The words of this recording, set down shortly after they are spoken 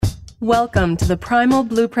Welcome to the Primal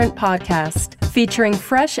Blueprint Podcast, featuring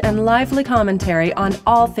fresh and lively commentary on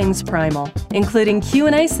all things primal, including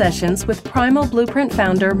Q&A sessions with Primal Blueprint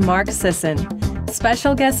founder Mark Sisson,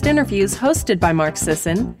 special guest interviews hosted by Mark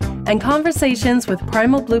Sisson, and conversations with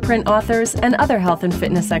Primal Blueprint authors and other health and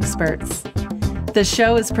fitness experts. The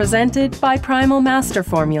show is presented by Primal Master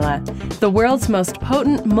Formula, the world's most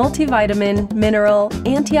potent multivitamin, mineral,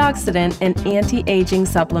 antioxidant, and anti-aging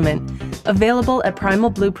supplement, available at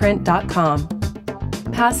primalblueprint.com.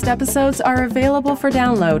 Past episodes are available for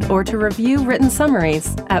download or to review written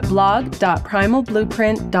summaries at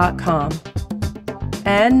blog.primalblueprint.com.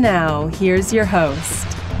 And now, here's your host,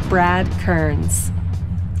 Brad Kearns.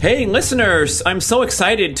 Hey, listeners, I'm so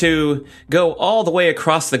excited to go all the way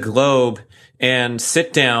across the globe and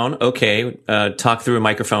sit down, talk through a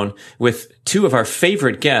microphone with two of our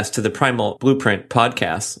favorite guests to the Primal Blueprint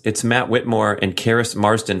podcast. It's Matt Whitmore and Keris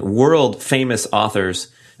Marsden, world famous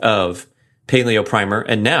authors of Paleo Primer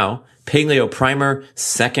and now Paleo Primer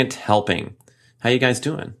Second Helping. How you guys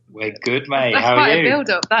doing? We're good, mate. That's How quite are you? a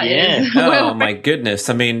build-up, that is. Oh, my goodness.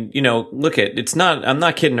 I mean, I'm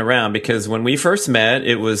not kidding around, because when we first met,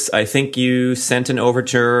 it was, I think you sent an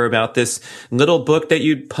overture about this little book that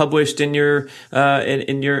you'd published in your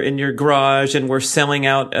garage, and we're selling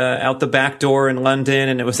out the back door in London,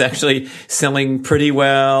 and it was actually selling pretty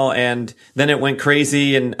well. And then it went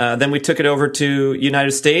crazy. And then we took it over to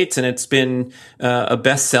United States, and it's been a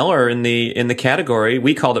bestseller in the category.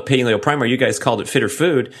 We called it Paleo Primer. You guys called it Fitter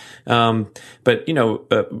Food. But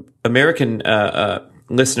American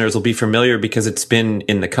listeners will be familiar because it's been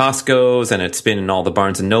in the Costco's and it's been in all the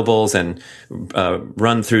Barnes and Nobles and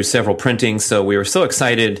run through several printings. So we were so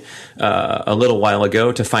excited a little while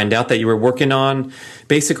ago to find out that you were working on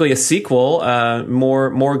basically a sequel,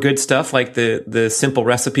 more good stuff like the simple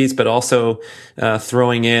recipes, but also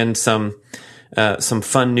throwing in some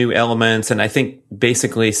fun new elements. And I think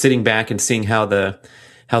basically sitting back and seeing how the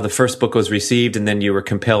first book was received, and then you were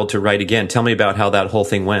compelled to write again. Tell me about how that whole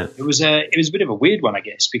thing went. It was a bit of a weird one, I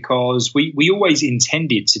guess, because we always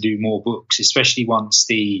intended to do more books, especially once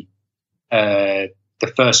the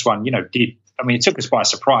first one, it took us by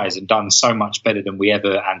surprise and done so much better than we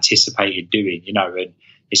ever anticipated doing, and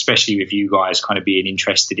especially with you guys kind of being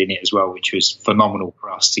interested in it as well, which was phenomenal for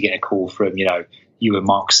us to get a call from, you and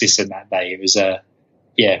Mark Sisson that day. It was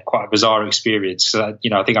quite a bizarre experience. So, I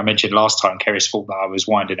think I mentioned last time, Keris thought that I was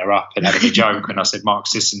winding her up and having a joke, and I said, Mark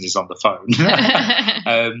Sisson is on the phone.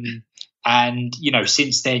 And,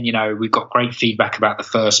 since then, we've got great feedback about the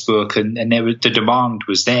first book, and the demand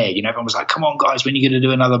was there. Everyone was like, come on, guys, when are you going to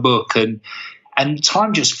do another book? And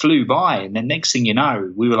time just flew by. And then next thing you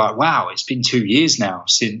know, we were like, wow, it's been 2 years now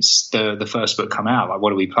since the first book come out. Like,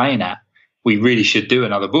 what are we playing at? We really should do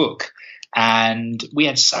another book. And we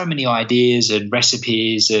had so many ideas and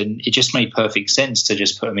recipes, and it just made perfect sense to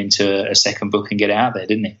just put them into a second book and get it out there,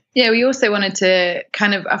 didn't it? Yeah, we also wanted to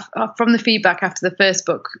kind of, from the feedback after the first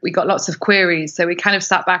book, we got lots of queries. So we kind of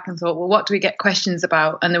sat back and thought, well, what do we get questions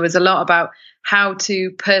about? And there was a lot about how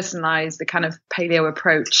to personalize the kind of paleo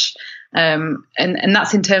approach. And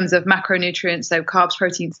that's in terms of macronutrients, so carbs,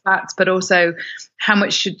 proteins, fats, but also how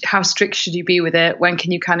strict should you be with it? When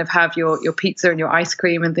can you kind of have your pizza and your ice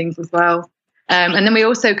cream and things as well? And then we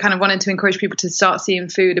also kind of wanted to encourage people to start seeing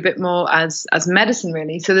food a bit more as medicine,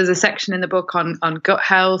 really. So there's a section in the book on gut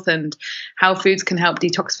health and how foods can help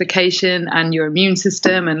detoxification and your immune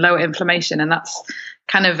system and lower inflammation. And that's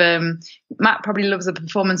kind of Matt probably loves the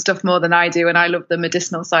performance stuff more than I do, and I love the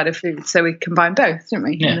medicinal side of food. So we combine both, don't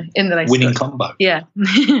we? Yeah. In the latest winning book. combo. Yeah.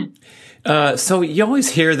 So you always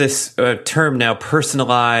hear this term now,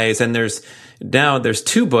 personalize, and there's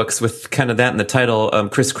two books with kind of that in the title.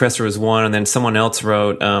 Chris Kresser was one, and then someone else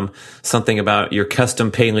wrote something about your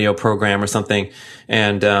custom paleo program or something.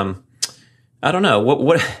 And I don't know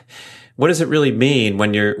what does it really mean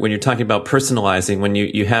when you're talking about personalizing, when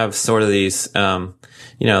you have sort of these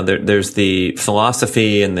there's the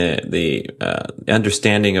philosophy and the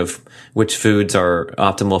understanding of which foods are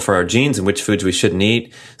optimal for our genes and which foods we shouldn't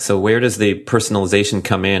eat. So where does the personalization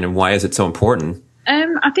come in, and why is it so important?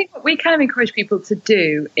 I think what we kind of encourage people to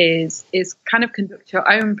do is kind of conduct your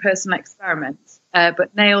own personal experiments,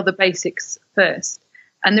 but nail the basics first.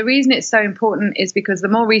 And the reason it's so important is because the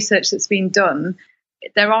more research that's been done,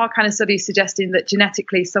 there are kind of studies suggesting that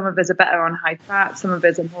genetically some of us are better on high fat, some of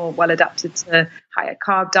us are more well adapted to higher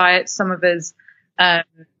carb diets, some of us, they're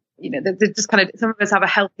just kind of, some of us have a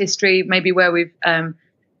health history, maybe where we've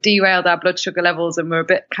derailed our blood sugar levels and we're a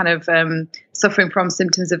bit kind of suffering from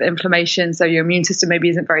symptoms of inflammation. So your immune system maybe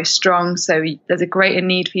isn't very strong. So there's a greater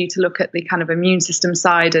need for you to look at the kind of immune system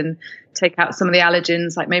side and take out some of the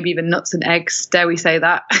allergens, like maybe even nuts and eggs. Dare we say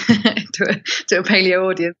that to a paleo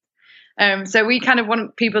audience? So we kind of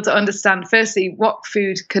want people to understand, firstly, what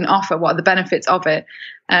food can offer, what are the benefits of it,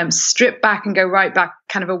 strip back and go right back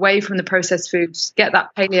kind of away from the processed foods, get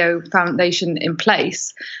that paleo foundation in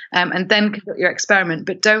place, and then conduct your experiment.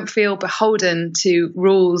 But don't feel beholden to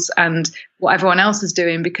rules and what everyone else is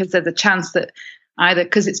doing, because there's a chance that either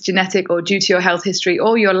because it's genetic or due to your health history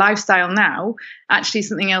or your lifestyle now, actually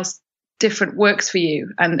something else different works for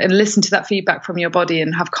you, and listen to that feedback from your body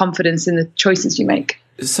and have confidence in the choices you make.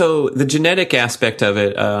 So the genetic aspect of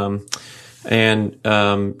it,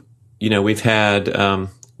 we've had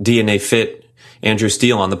DNA Fit Andrew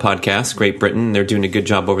Steele on the podcast, Great Britain. They're doing a good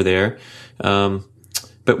job over there.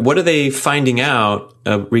 But what are they finding out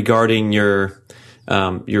regarding your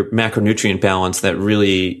macronutrient balance that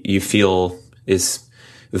really you feel is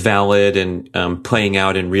valid and playing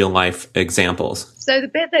out in real life examples? So the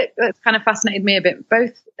bit that's kind of fascinated me a bit,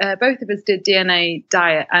 both of us did DNA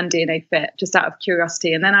Diet and DNA Fit just out of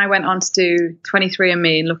curiosity. And then I went on to do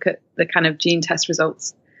 23andMe and look at the kind of gene test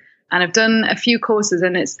results. And I've done a few courses,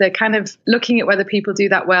 and it's the kind of looking at whether people do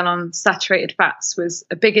that well on saturated fats was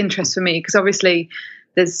a big interest for me, because obviously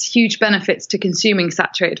there's huge benefits to consuming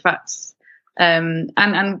saturated fats. And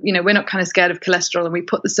we're not kind of scared of cholesterol, and we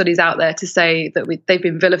put the studies out there to say that they've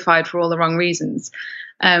been vilified for all the wrong reasons.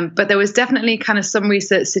 But there was definitely kind of some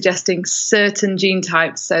research suggesting certain gene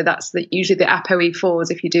types, so that's usually the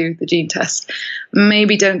ApoE4s if you do the gene test,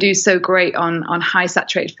 maybe don't do so great on high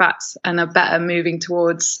saturated fats and are better moving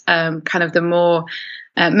towards kind of the more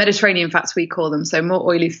Mediterranean fats, we call them, so more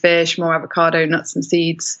oily fish, more avocado, nuts and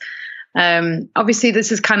seeds. Obviously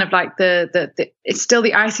this is kind of like it's still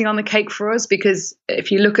the icing on the cake for us, because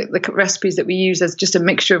if you look at the recipes that we use, there's just a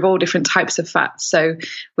mixture of all different types of fats. So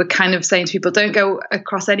we're kind of saying to people, don't go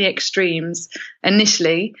across any extremes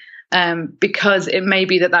initially, because it may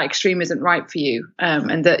be that extreme isn't right for you,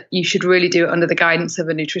 and that you should really do it under the guidance of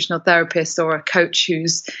a nutritional therapist or a coach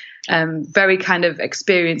who's very kind of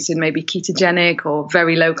experienced in maybe ketogenic or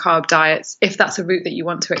very low carb diets, if that's a route that you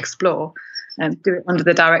want to explore. Do it under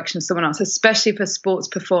the direction of someone else, especially for sports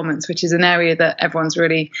performance, which is an area that everyone's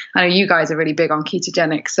really, I know you guys are really big on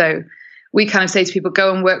ketogenic. So we kind of say to people,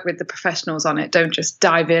 go and work with the professionals on it. Don't just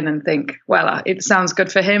dive in and think, well, it sounds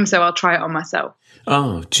good for him, so I'll try it on myself.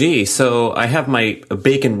 Oh, gee. So I have my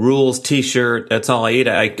Bacon Rules t-shirt. That's all I eat.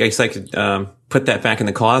 I guess I could put that back in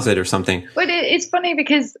the closet or something. But it's funny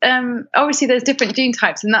because obviously there's different gene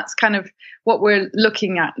types, and that's kind of what we're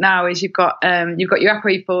looking at now. Is you've got your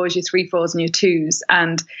ApoE4s, your 3/4s, and your 2s,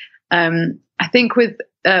 and I think with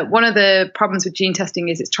one of the problems with gene testing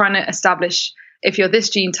is it's trying to establish if you're this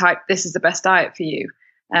gene type, this is the best diet for you.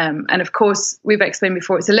 And of course, we've explained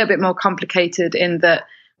before, it's a little bit more complicated in that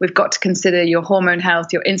we've got to consider your hormone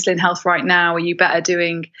health, your insulin health right now. Are you better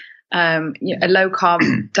doing a low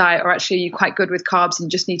carb diet, or actually are you quite good with carbs and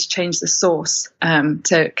just need to change the source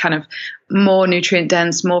to kind of more nutrient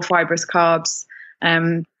dense, more fibrous carbs?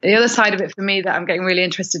 The other side of it for me that I'm getting really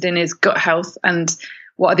interested in is gut health, and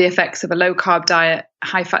what are the effects of a low carb diet,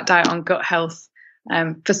 high fat diet on gut health.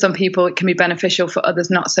 For some people it can be beneficial, for others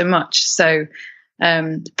not so much. So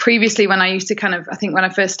previously, when I used to I think when I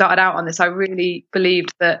first started out on this, I really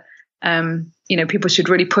believed that people should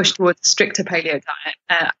really push towards a stricter paleo diet.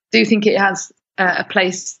 I do think it has a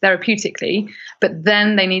place therapeutically, but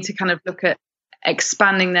then they need to kind of look at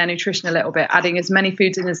expanding their nutrition a little bit, adding as many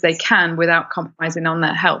foods in as they can without compromising on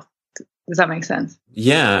their health. Does that make sense?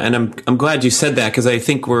 Yeah, and I'm glad you said that, because I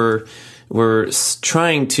think we're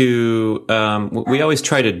trying to we always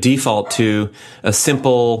try to default to a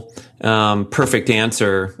simple perfect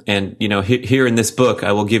answer, and here in this book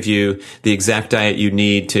I will give you the exact diet you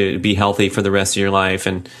need to be healthy for the rest of your life.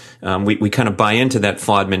 And we kind of buy into that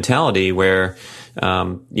flawed mentality where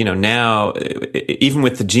now even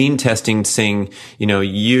with the gene testing saying,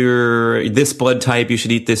 you're this blood type, you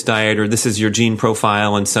should eat this diet, or this is your gene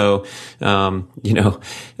profile. And so,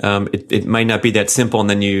 it might not be that simple. And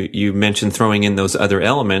then you mentioned throwing in those other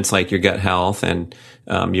elements like your gut health and,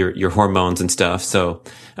 your hormones and stuff. So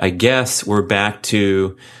I guess we're back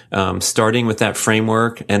to, starting with that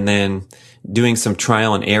framework and then doing some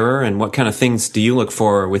trial and error. And what kind of things do you look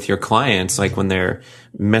for with your clients, like when they're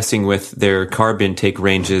messing with their carb intake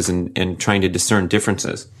ranges and trying to discern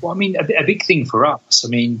differences? Well, I mean, a big thing for us,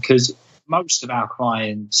 because most of our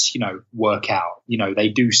clients, work out, they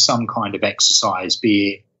do some kind of exercise,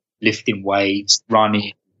 be it lifting weights,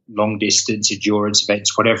 running, long distance endurance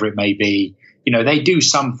events, whatever it may be, they do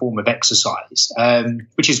some form of exercise,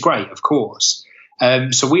 which is great, of course.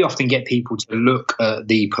 So we often get people to look at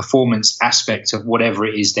the performance aspect of whatever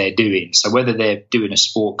it is they're doing. So whether they're doing a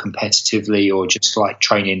sport competitively or just like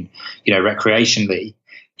training, recreationally,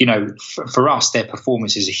 for us, their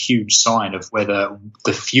performance is a huge sign of whether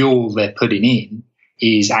the fuel they're putting in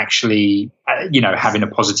is actually, having a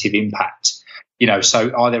positive impact. So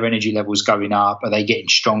are their energy levels going up? Are they getting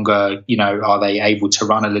stronger? Are they able to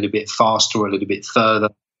run a little bit faster or a little bit further,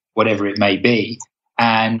 whatever it may be?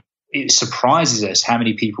 And it surprises us how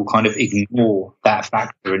many people kind of ignore that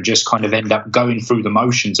factor and just kind of end up going through the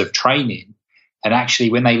motions of training. And actually,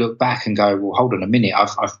 when they look back and go, well, hold on a minute,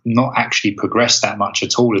 I've not actually progressed that much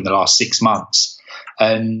at all in the last 6 months.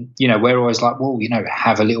 And, we're always like, well,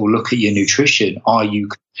 have a little look at your nutrition. Are you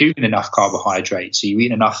consuming enough carbohydrates? Are you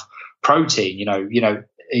eating enough protein? Are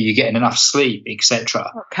you getting enough sleep,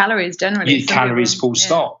 etc.? Calories generally. Calories, full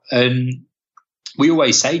stop. And we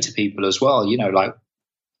always say to people as well,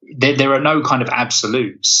 there are no kind of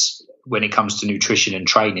absolutes when it comes to nutrition and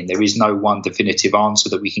training. There is no one definitive answer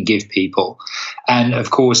that we can give people. And of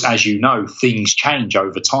course, as you know, things change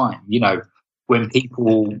over time. When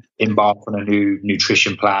people embark on a new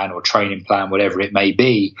nutrition plan or training plan, whatever it may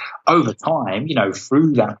be, over time,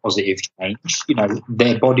 through that positive change,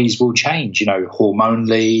 their bodies will change,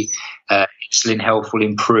 hormonally, insulin health will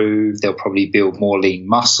improve. They'll probably build more lean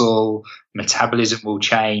muscle, metabolism will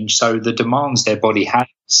change. So the demands their body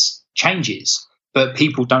has changes, but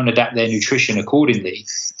people don't adapt their nutrition accordingly.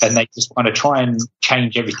 And they just kind of try and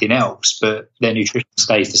change everything else, but their nutrition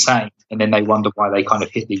stays the same. And then they wonder why they kind of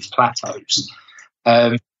hit these plateaus.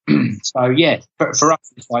 So yeah, for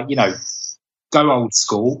us, it's like, go old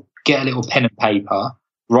school, get a little pen and paper,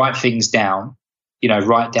 write things down,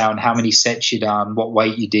 write down how many sets you done, what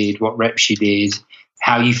weight you did, what reps you did,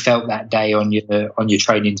 how you felt that day on your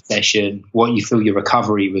training session, what you feel your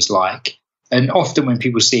recovery was like. And often when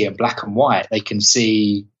people see it in black and white, they can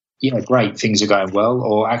see, great, things are going well,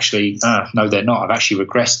 or actually, no, they're not. I've actually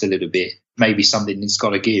regressed a little bit. Maybe something that's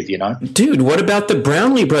got to give, Dude, what about the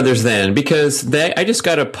Brownlee brothers then? Because I just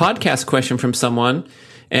got a podcast question from someone,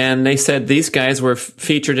 and they said these guys were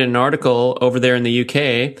featured in an article over there in the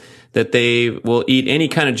UK that they will eat any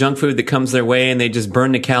kind of junk food that comes their way, and they just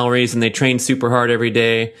burn the calories, and they train super hard every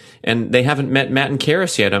day. And they haven't met Matt and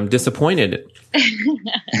Keris yet. I'm disappointed.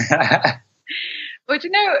 Well,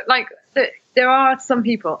 there are some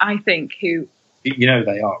people, I think, who...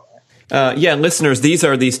 they are. Listeners, these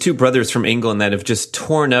are these two brothers from England that have just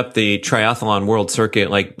torn up the triathlon world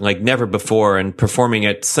circuit like never before, and performing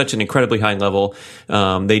at such an incredibly high level.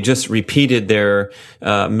 They just repeated their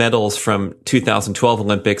medals from 2012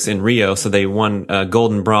 Olympics in Rio, so they won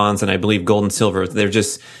gold and bronze, and I believe gold and silver. They're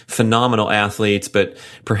just phenomenal athletes, but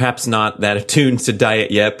perhaps not that attuned to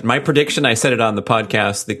diet yet. My prediction, I said it on the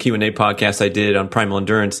podcast, the Q&A podcast I did on Primal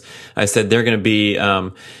Endurance. I said they're going to be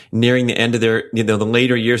nearing the end of their, the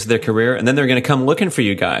later years of their career. And then they're going to come looking for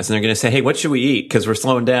you guys, and they're going to say, hey, what should we eat? Because we're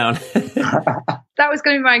slowing down. That was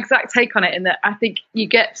going to be my exact take on it, in that I think you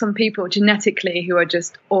get some people genetically who are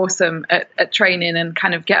just awesome at training and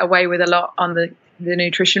kind of get away with a lot on the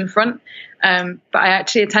nutrition front. But I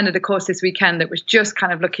actually attended a course this weekend that was just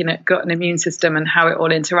kind of looking at gut and immune system and how it all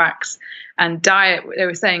interacts. And diet, they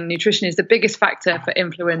were saying nutrition is the biggest factor for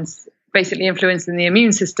basically influencing the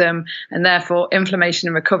immune system, and therefore inflammation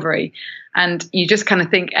and recovery. And you just kind of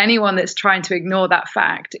think anyone that's trying to ignore that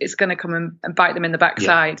fact, it's going to come and bite them in the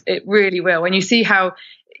backside. Yeah. It really will. When you see how,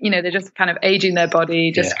 they're just kind of aging their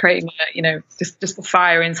body, just creating, just the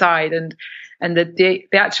fire inside. And the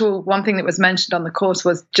actual one thing that was mentioned on the course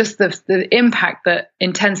was just the impact that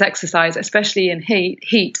intense exercise, especially in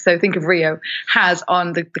heat, so think of Rio, has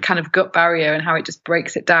on the kind of gut barrier and how it just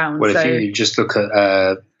breaks it down. Well, if you just look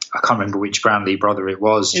at I can't remember which Brownlee brother it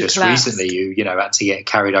was just recently who, had to get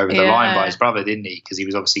carried over the line by his brother, didn't he? Because he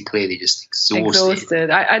was obviously clearly just exhausted.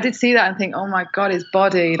 I did see that and think, oh my God, his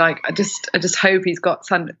body, I just hope he's got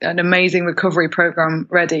an amazing recovery program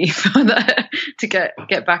ready for that to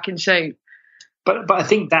get back in shape. But I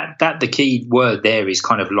think that the key word there is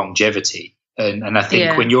kind of longevity. And I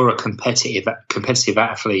think when you're a competitive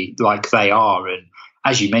athlete like they are, and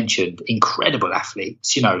as you mentioned, incredible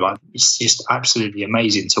athletes, it's just absolutely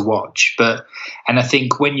amazing to watch. And I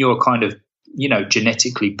think when you're kind of,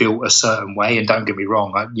 genetically built a certain way, and don't get me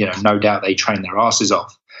wrong, no doubt they train their asses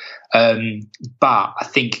off. But I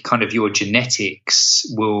think kind of your genetics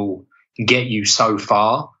will get you so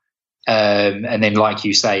far. And then, like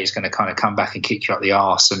you say, it's going to kind of come back and kick you up the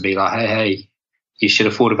arse and be like, hey, you should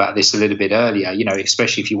have thought about this a little bit earlier,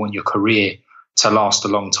 especially if you want your career to last a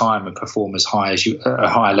long time and perform as high as a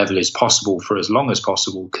higher level as possible for as long as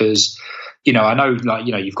possible. Because, you know, I know, like,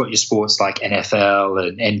 you know, you've got your sports like NFL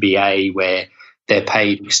and NBA where they're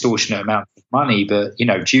paid extortionate amounts of money, but, you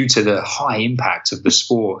know, due to the high impact of the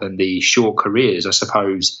sport and the short careers, I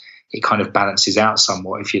suppose it kind of balances out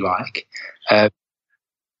somewhat, if you like. But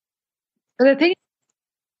I think,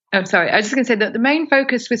 oh, sorry, I was just going to say that the main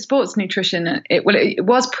focus with sports nutrition, it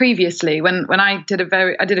was previously when I did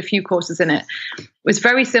a few courses in it, was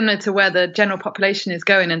very similar to where the general population is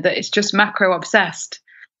going, and that it's just macro obsessed.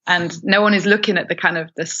 And no one is looking at the kind of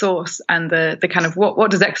the source and the kind of what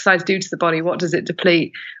does exercise do to the body? What does it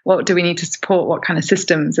deplete? What do we need to support? What kind of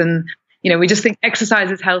systems? And, you know, we just think exercise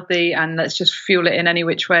is healthy and let's just fuel it in any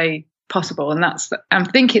which way possible. And I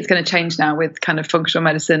think it's going to change now with kind of functional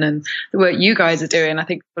medicine and the work you guys are doing. I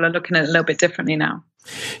think people are looking at it a little bit differently now.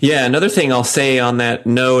 Yeah, another thing I'll say on that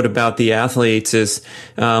note about the athletes is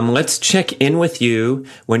let's check in with you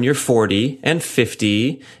when you're 40 and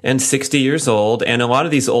 50 and 60 years old. And a lot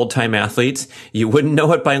of these old-time athletes, you wouldn't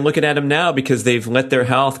know it by looking at them now because they've let their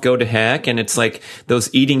health go to heck. And it's like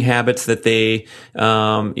those eating habits that they,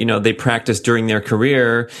 they practiced during their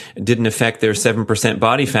career didn't affect their 7%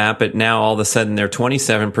 body fat, but now all of a sudden they're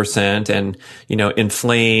 27% and, you know,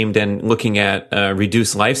 inflamed and looking at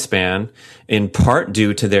reduced lifespan, in part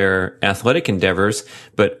due to their athletic endeavors,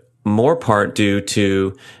 but more part due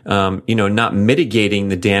to, not mitigating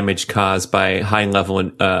the damage caused by high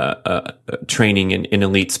level training in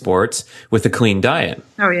elite sports with a clean diet.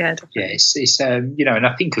 Oh yeah. Yeah. It's and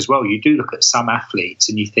I think as well, you do look at some athletes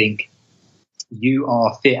and you think you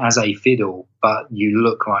are fit as a fiddle, but you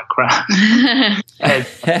look like crap. It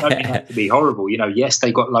doesn't have to be horrible. You know, yes,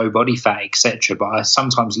 they got low body fat, etc. But I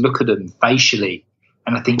sometimes look at them facially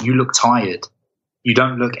and I think you look tired. You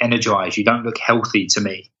don't look energized. You don't look healthy to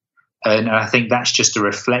me. And I think that's just a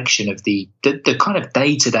reflection of the kind of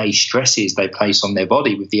day-to-day stresses they place on their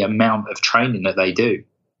body with the amount of training that they do.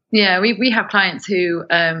 Yeah, we have clients who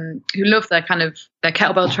love their kind of their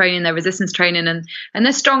kettlebell training, their resistance training, and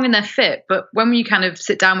they're strong and they're fit. But when you kind of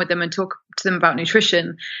sit down with them and talk to them about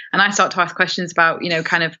nutrition, and I start to ask questions about,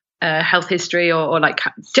 kind of health history or like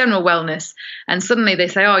general wellness, and suddenly they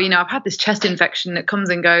say, I've had this chest infection that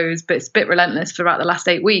comes and goes, but it's a bit relentless for about the last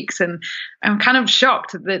 8 weeks, and I'm kind of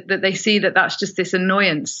shocked that they see that that's just this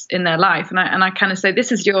annoyance in their life, and I kind of say,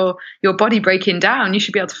 this is your body breaking down. You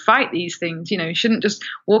should be able to fight these things. You shouldn't just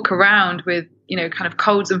walk around with kind of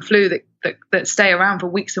colds and flu that stay around for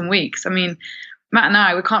weeks and weeks. I mean, Matt and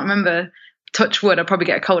I, we can't remember, touch wood, I'll probably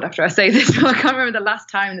get a cold after I say this, but I can't remember the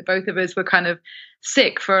last time that both of us were kind of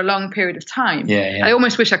sick for a long period of time. Yeah. I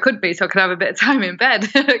almost wish I could be, so I could have a bit of time in bed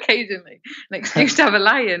occasionally, an excuse to have a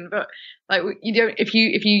lie-in. But like, if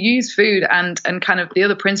you use food and kind of the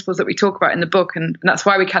other principles that we talk about in the book, and that's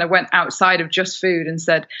why we kind of went outside of just food and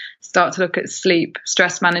said, start to look at sleep,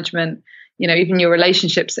 stress management, even your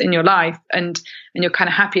relationships in your life, and you're kind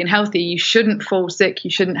of happy and healthy, you shouldn't fall sick.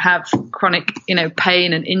 You shouldn't have chronic,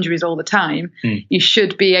 pain and injuries all the time. You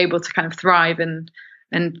should be able to kind of thrive and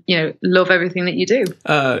love everything that you do.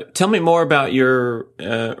 Tell me more about your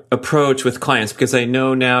approach with clients, because I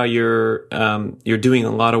know now you're doing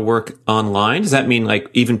a lot of work online. Does that mean like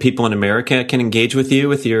even people in America can engage with you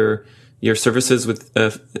with your services with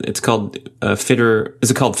it's called Fitter?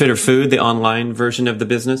 Is it called Fitter Food, the online version of the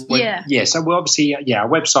business? Yeah. So we obviously, our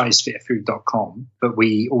website is fitterfood.com, but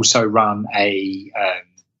we also run a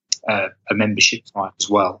membership site as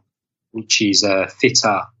well, which is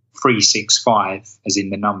Fitter 365, as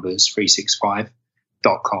in the numbers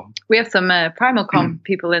 365.com. We have some PrimalCon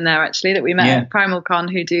people in there actually that we met at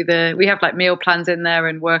PrimalCon who do we have like meal plans in there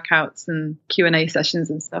and workouts and Q&A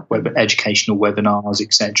sessions and stuff. Educational webinars,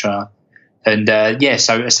 etc. And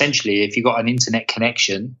so essentially, if you've got an internet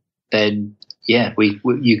connection, then we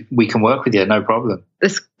can work with you, no problem.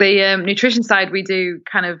 The nutrition side we do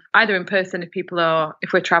kind of either in person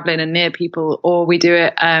if we're traveling and near people, or we do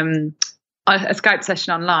it a Skype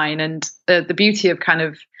session online. And the beauty of kind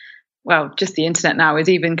of, just the internet now is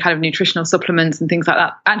even kind of nutritional supplements and things like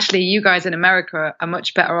that. Actually, you guys in America are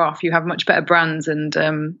much better off. You have much better brands and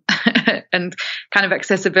and kind of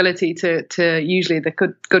accessibility to usually the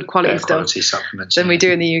good quality stuff supplements than we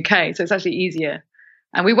do in the UK. So it's actually easier.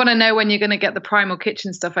 And we want to know when you're going to get the Primal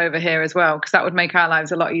Kitchen stuff over here as well, because that would make our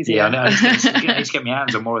lives a lot easier. Yeah, I know. I need to get my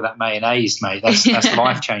hands on more of that mayonnaise, mate. That's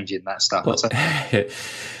life-changing, that stuff.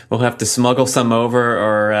 We'll have to smuggle some over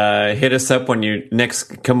or hit us up when you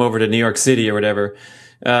next come over to New York City or whatever.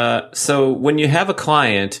 So when you have a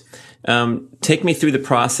client, take me through the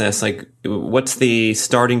process. Like, what's the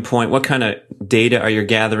starting point? What kind of data are you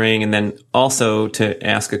gathering? And then also, to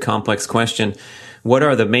ask a complex question, what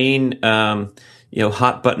are the main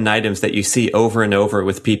hot button items that you see over and over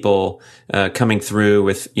with people coming through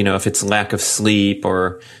with, if it's lack of sleep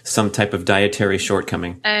or some type of dietary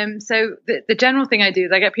shortcoming? So the general thing I do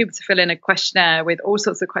is I get people to fill in a questionnaire with all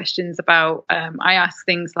sorts of questions about, I ask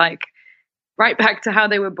things like, right back to how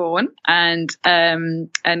they were born and kind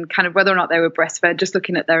of whether or not they were breastfed, just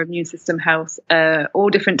looking at their immune system health, all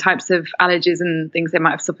different types of allergies and things they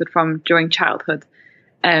might have suffered from during childhood.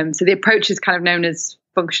 So the approach is kind of known as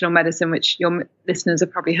functional medicine, which your listeners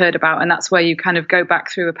have probably heard about. And that's where you kind of go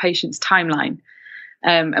back through a patient's timeline.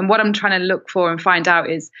 And what I'm trying to look for and find out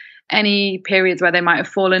is any periods where they might have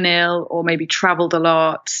fallen ill or maybe traveled a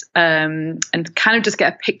lot, and kind of just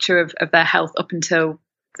get a picture of their health up until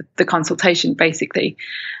the consultation, basically.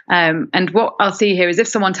 And what I'll see here is if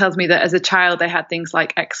someone tells me that as a child they had things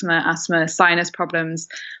like eczema, asthma, sinus problems,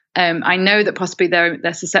 I know that possibly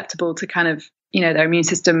they're susceptible to kind of, their immune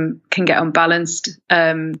system can get unbalanced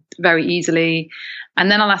very easily. And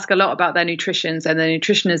then I'll ask a lot about their nutrition. So their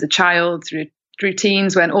nutrition as a child, through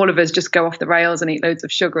routines when all of us just go off the rails and eat loads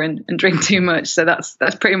of sugar and drink too much. So that's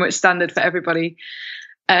pretty much standard for everybody.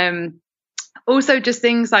 Also, just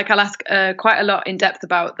things like I'll ask quite a lot in depth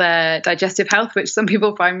about their digestive health, which some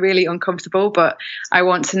people find really uncomfortable. But I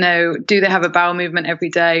want to know, do they have a bowel movement every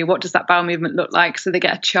day? What does that bowel movement look like? So they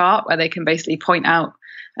get a chart where they can basically point out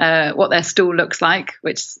what their stool looks like,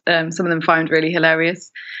 which some of them find really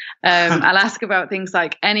hilarious. I'll ask about things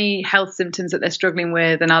like any health symptoms that they're struggling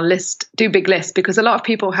with, and I'll do big lists, because a lot of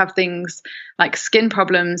people have things like skin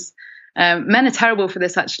problems. Men are terrible for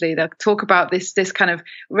this, actually. They'll talk about this kind of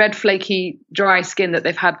red, flaky, dry skin that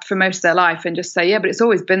they've had for most of their life and just say, yeah, but it's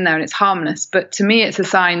always been there and it's harmless. But to me, it's a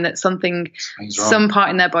sign that some part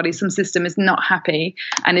in their body, some system is not happy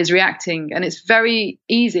and is reacting. And it's very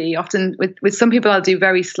easy. Often with some people, I'll do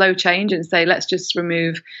very slow change and say, let's just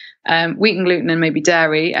remove wheat and gluten and maybe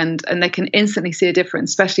dairy, and they can instantly see a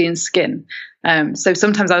difference, especially in skin. So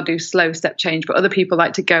sometimes I'll do slow step change, but other people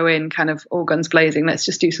like to go in kind of all guns blazing. Let's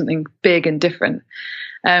just do something big and different.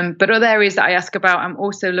 But other areas that I ask about, I'm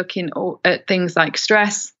also looking at things like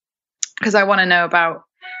stress, because I want to know about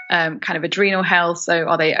kind of adrenal health. So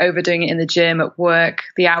are they overdoing it in the gym, at work,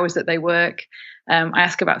 the hours that they work? I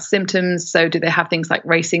ask about symptoms. So do they have things like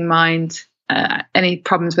racing mind? Any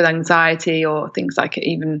problems with anxiety, or things like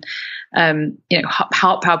even,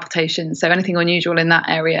 heart palpitations. So anything unusual in that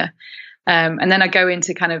area. And then I go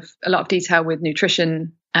into kind of a lot of detail with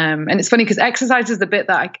nutrition. And it's funny because exercise is the bit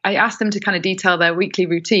that I ask them to kind of detail their weekly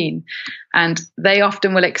routine. And they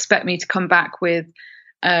often will expect me to come back with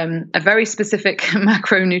a very specific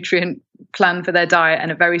macronutrient plan for their diet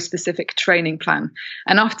and a very specific training plan.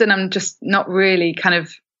 And often I'm just not really kind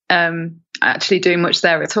of actually doing much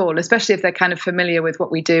there at all, especially if they're kind of familiar with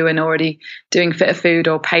what we do and already doing fitter food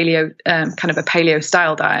or paleo, kind of a paleo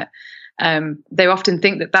style diet. They often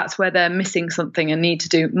think that that's where they're missing something and need to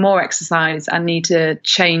do more exercise and need to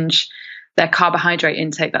change their carbohydrate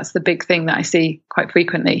intake. That's the big thing that I see quite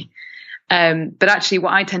frequently. But actually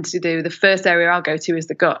what I tend to do, the first area I'll go to is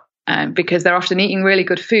the gut, because they're often eating really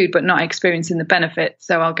good food but not experiencing the benefit.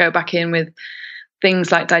 So I'll go back in with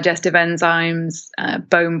things like digestive enzymes,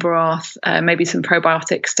 bone broth, maybe some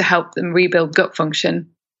probiotics to help them rebuild gut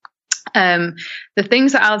function. The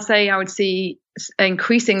things that I'll say I would see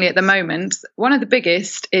increasingly at the moment, one of the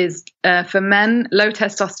biggest is for men, low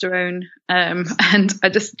testosterone. And I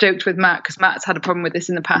just joked with Matt, because Matt's had a problem with this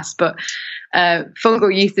in the past, but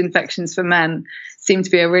fungal yeast infections for men seem to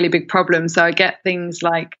be a really big problem. So I get things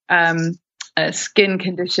like skin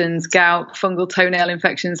conditions, gout, fungal toenail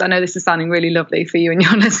infections. I know this is sounding really lovely for you and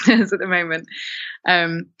your listeners at the moment.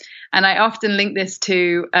 And I often link this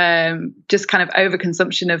to just kind of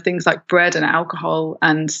overconsumption of things like bread and alcohol,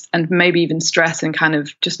 and maybe even stress, and kind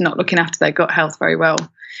of just not looking after their gut health very well.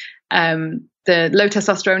 The low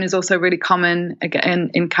testosterone is also really common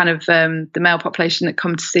again in kind of the male population that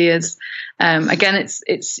come to see us. Again,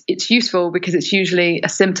 it's useful because it's usually a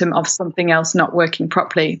symptom of something else not working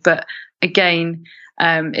properly. But again,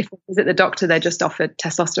 if they visit the doctor, they're just offered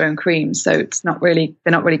testosterone creams, so they're not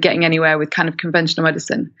really getting anywhere with kind of conventional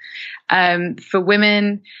medicine. For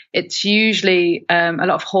women, it's usually a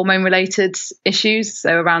lot of hormone related issues,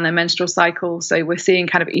 so around their menstrual cycle. So we're seeing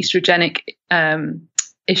kind of estrogenic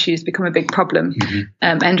issues become a big problem.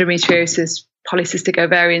 Endometriosis, polycystic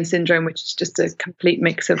ovarian syndrome, which is just a complete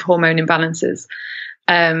mix of hormone imbalances.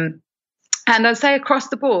 And I'd say across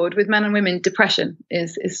the board with men and women, depression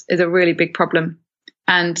is a really big problem.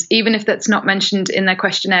 And even if that's not mentioned in their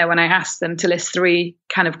questionnaire, when I ask them to list 3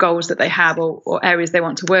 kind of goals that they have or areas they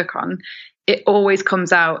want to work on, it always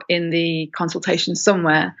comes out in the consultation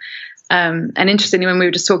somewhere. And interestingly, when we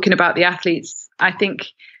were just talking about the athletes, I think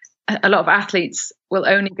a lot of athletes will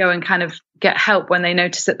only go and kind of get help when they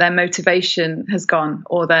notice that their motivation has gone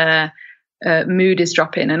or their mood is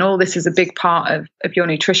dropping. And all this is a big part of your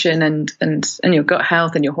nutrition and your gut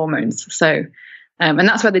health and your hormones. So, and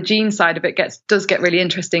that's where the gene side of it does get really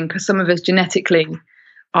interesting, because some of us genetically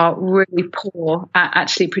are really poor at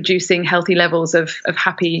actually producing healthy levels of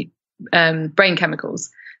happy brain chemicals.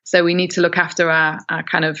 So we need to look after our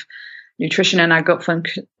kind of nutrition and our gut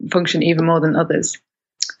function even more than others.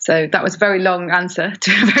 So that was a very long answer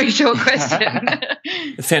to a very short question.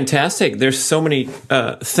 Fantastic. There's so many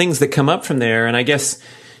things that come up from there. And I guess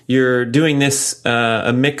you're doing this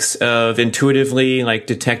a mix of intuitively, like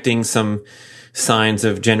detecting some signs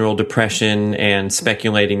of general depression and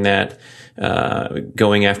speculating that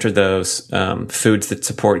going after those foods that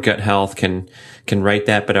support gut health can right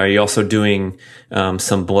that. But are you also doing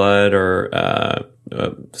some blood or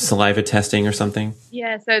saliva testing or something?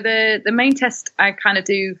 Yeah, so the main test I kind of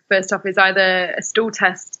do first off is either a stool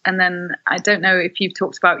test, and then I don't know if you've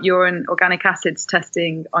talked about urine organic acids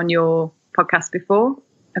testing on your podcast before.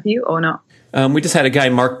 Have you or not? We just had a guy,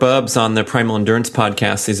 Mark Bubbs, on the Primal Endurance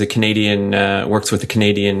podcast. He's a Canadian, works with the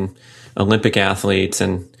Canadian Olympic athletes,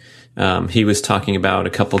 and he was talking about a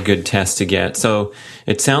couple good tests to get. So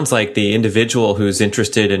it sounds like the individual who's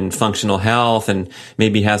interested in functional health and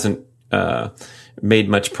maybe hasn't made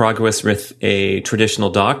much progress with a traditional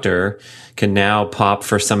doctor can now pop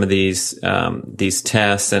for some of these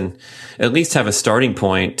tests and at least have a starting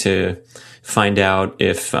point to find out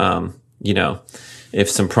if if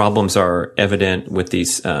some problems are evident with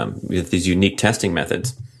these unique testing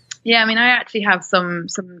methods. Yeah, I mean, I actually have some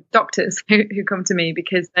doctors who come to me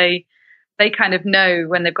because they kind of know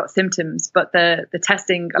when they've got symptoms, but the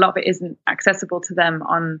testing, a lot of it isn't accessible to them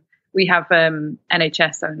on. We have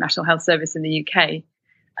NHS, so National Health Service in the UK,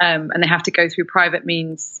 and they have to go through private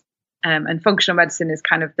means. And functional medicine is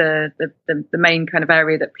kind of the main kind of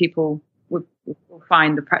area that people will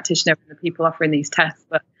find the practitioner and the people offering these tests.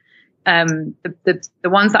 But the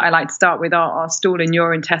ones that I like to start with are stool and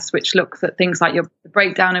urine tests, which looks at things like the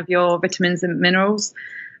breakdown of your vitamins and minerals,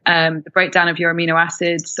 the breakdown of your amino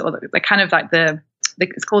acids, or the kind of like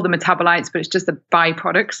it's called the metabolites, but it's just a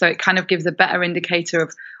byproduct. So it kind of gives a better indicator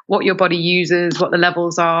of what your body uses, what the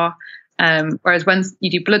levels are. Whereas when you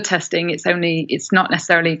do blood testing, it's not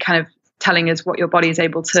necessarily kind of telling us what your body is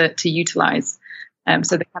able to utilize.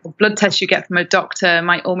 So the kind of blood test you get from a doctor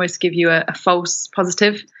might almost give you a false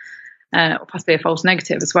positive, or possibly a false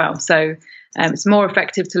negative as well. So it's more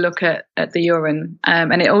effective to look at the urine.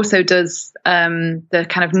 And it also does the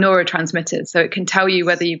kind of neurotransmitters. So it can tell you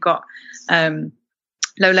whether you've got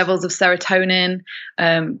low levels of serotonin,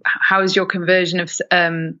 how is your conversion of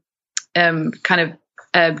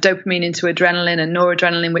dopamine into adrenaline and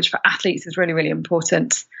noradrenaline, which for athletes is really, really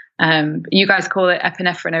important. You guys call it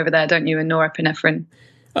epinephrine over there, don't you, and norepinephrine?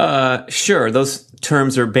 Sure. Those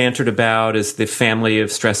terms are bantered about as the family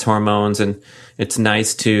of stress hormones, and it's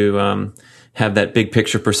nice to have that big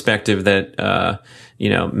picture perspective that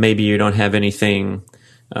maybe you don't have anything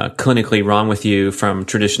clinically wrong with you from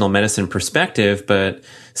traditional medicine perspective, but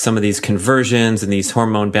some of these conversions and these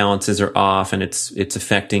hormone balances are off, and it's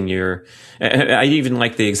affecting your. I even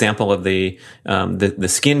like the example of the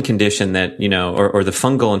skin condition that or the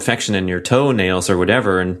fungal infection in your toenails or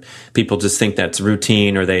whatever, and people just think that's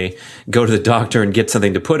routine, or they go to the doctor and get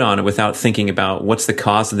something to put on it without thinking about what's the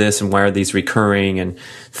cause of this and why are these recurring, and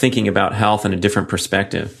thinking about health in a different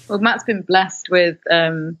perspective. Well, Matt's been blessed with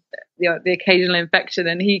the occasional infection,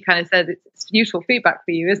 and he kind of says it's useful feedback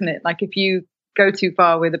for you, isn't it? Like if you go too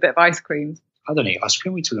far with a bit of ice cream. I don't eat ice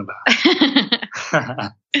cream. What are you talking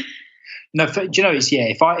about? No, if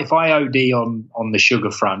I OD on the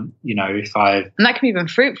sugar front, and that can be even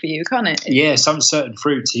fruit for you, can't it? Yeah, some certain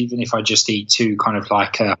fruits, even if I just eat two kind of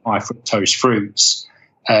like high fructose fruits,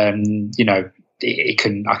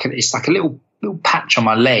 it's like a little patch on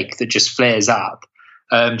my leg that just flares up.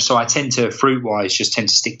 So I tend to, fruit-wise, just tend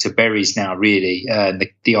to stick to berries now, really,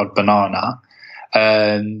 the odd banana.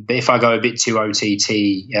 But if I go a bit too OTT,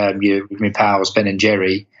 with my pals, Ben and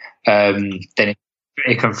Jerry, then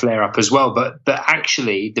it can flare up as well. But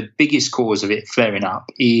actually, the biggest cause of it flaring up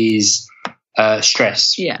is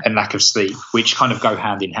stress and lack of sleep, which kind of go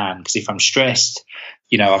hand in hand. Because if I'm stressed,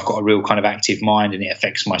 I've got a real kind of active mind, and it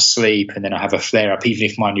affects my sleep, and then I have a flare up, even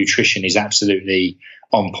if my nutrition is absolutely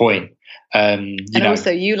on point.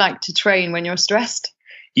 Also, you like to train when you're stressed.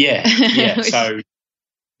 Yeah. So,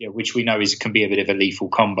 which we know can be a bit of a lethal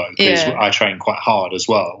combo, because I train quite hard as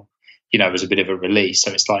well. was a bit of a release.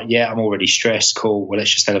 So it's like, yeah, I'm already stressed. Cool. Well, let's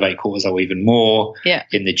just elevate cortisol even more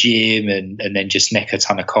in the gym, and then just neck a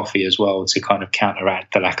ton of coffee as well to kind of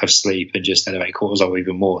counteract the lack of sleep and just elevate cortisol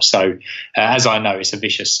even more. So as I know, it's a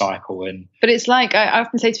vicious cycle. But it's like, I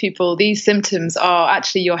often say to people, these symptoms are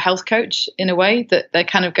actually your health coach in a way, that they're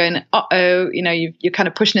kind of going, you're kind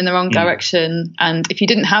of pushing in the wrong direction. And if you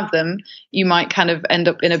didn't have them, you might kind of end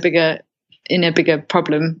up in a bigger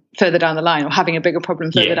problem further down the line, or having a bigger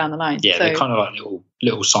problem further down the line. Yeah, so, they're kind of like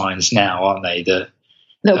little signs now, aren't they?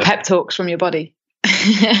 Little pep talks from your body.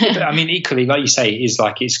 But I mean, equally, like you say,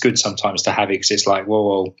 it's good sometimes to have it, because it's like,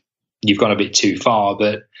 well, you've gone a bit too far.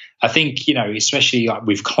 But I think, especially like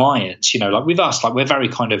with clients, like with us, like we're very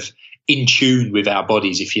kind of in tune with our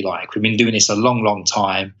bodies, if you like. We've been doing this a long, long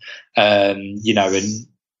time, and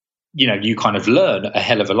you kind of learn a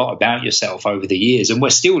hell of a lot about yourself over the years, and we're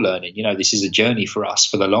still learning. This is a journey for us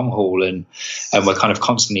for the long haul, and we're kind of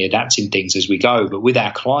constantly adapting things as we go. But with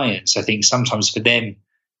our clients, I think sometimes for them,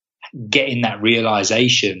 getting that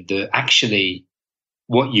realization that actually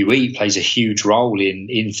what you eat plays a huge role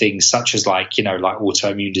in things such as like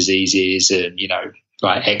autoimmune diseases and,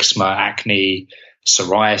 like eczema, acne,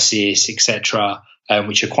 psoriasis, etc.,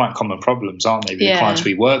 which are quite common problems, aren't they, with the clients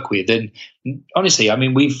we work with. And honestly, I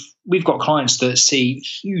mean, we've got clients that see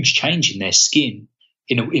huge change in their skin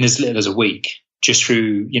in as little as a week, just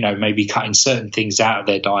through, maybe cutting certain things out of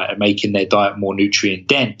their diet and making their diet more nutrient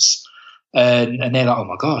dense. And they're like, oh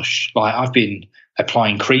my gosh, like I've been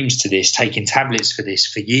applying creams to this, taking tablets for this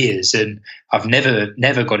for years, and I've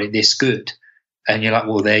never got it this good. And you're like,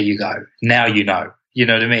 well, there you go. Now you know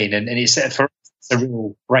what I mean? And it's for us, it's a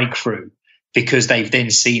real breakthrough, because they've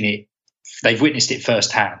then seen it, they've witnessed it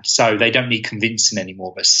firsthand. So they don't need convincing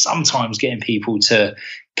anymore. But sometimes getting people to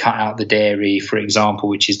cut out the dairy, for example,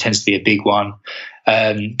 which tends to be a big one,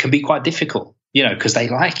 can be quite difficult, because they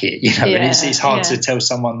like it, and it's hard to tell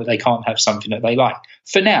someone that they can't have something that they like.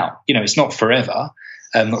 For now, it's not forever.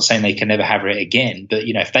 I'm not saying they can never have it again, but,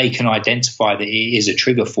 if they can identify that it is a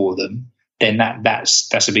trigger for them, then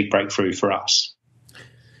that's a big breakthrough for us.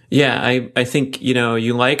 Yeah, I think,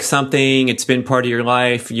 you like something, it's been part of your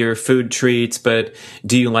life, your food treats, but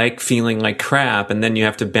do you like feeling like crap? And then you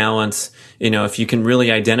have to balance, if you can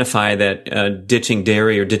really identify that ditching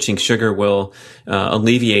dairy or ditching sugar will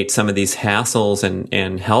alleviate some of these hassles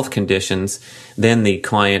and health conditions, then the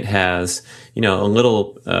client has, a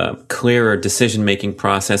little clearer decision-making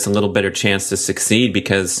process, a little better chance to succeed,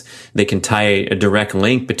 because they can tie a direct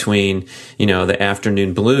link between, the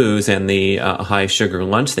afternoon blues and the high sugar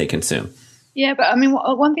lunch they consume. Yeah, but I mean,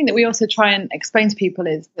 one thing that we also try and explain to people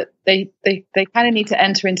is that they kind of need to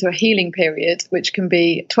enter into a healing period, which can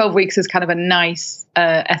be 12 weeks is kind of a nice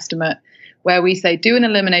estimate, where we say do an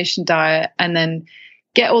elimination diet and then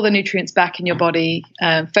get all the nutrients back in your body,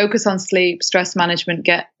 focus on sleep, stress management,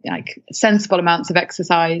 get like sensible amounts of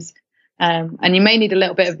exercise. And you may need a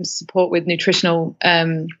little bit of support with nutritional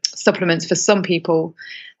supplements for some people.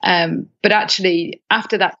 But actually,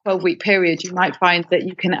 after that 12-week period, you might find that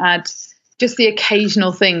you can add just the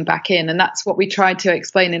occasional thing back in. And that's what we tried to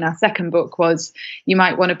explain in our second book, was you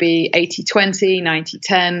might want to be 80-20,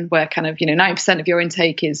 90-10, where kind of, 90% of your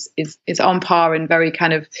intake is on par and very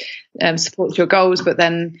kind of supports your goals, but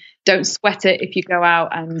then don't sweat it if you go out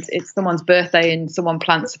and it's someone's birthday and someone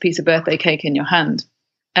plants a piece of birthday cake in your hand.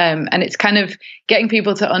 And it's kind of getting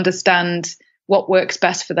people to understand what works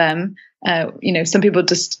best for them. Some people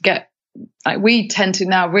just we tend to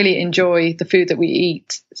now really enjoy the food that we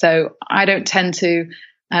eat. So I don't tend to,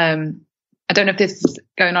 I don't know if this is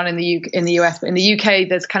going on in the US, but in the UK,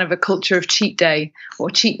 there's kind of a culture of cheat day or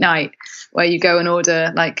cheat night, where you go and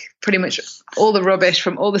order like pretty much all the rubbish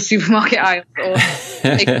from all the supermarket aisles or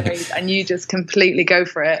takeaways, and you just completely go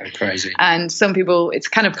for it. That's crazy. And some people, it's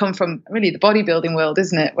kind of come from really the bodybuilding world,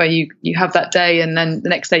 isn't it? Where you have that day and then the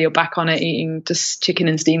next day you're back on it eating just chicken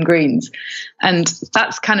and steamed greens. And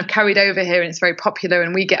that's kind of carried over here and it's very popular.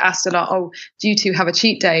 And we get asked a lot, oh, do you two have a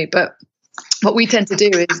cheat day? But what we tend to do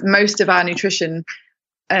is most of our nutrition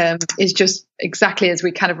is just exactly as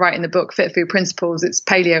we kind of write in the book, Fit Food Principles. It's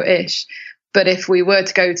paleo-ish. But if we were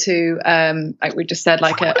to go to, like we just said,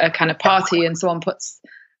 like a kind of party and someone puts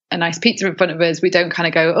a nice pizza in front of us, we don't kind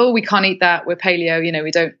of go, oh, we can't eat that, we're paleo.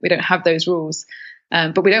 We don't have those rules.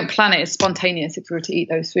 But we don't plan it as spontaneous if we were to eat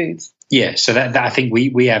those foods. Yeah, so that I think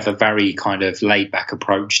we have a very kind of laid back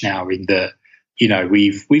approach now, in that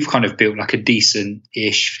we've kind of built like a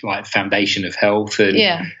decent-ish like foundation of health,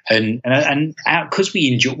 and because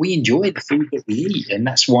we enjoy the food that we eat, and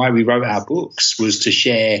that's why we wrote our books, was to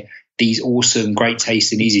share these awesome, great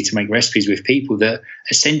tasting, easy to make recipes with people that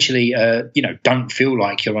essentially, don't feel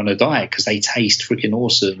like you're on a diet because they taste freaking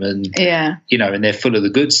awesome, and and they're full of the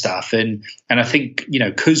good stuff. And I think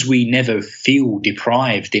because we never feel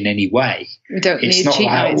deprived in any way, we don't it's need not cheat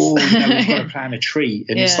like days. we've got to plan a treat.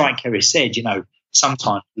 And it's like Keris said,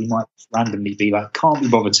 sometimes we might randomly be like, can't be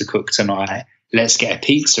bothered to cook tonight, let's get a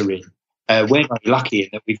pizza in. We're very lucky in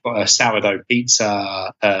that we've got a sourdough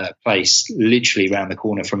pizza place literally around the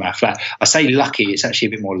corner from our flat. I say lucky, it's actually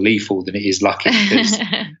a bit more lethal than it is lucky, because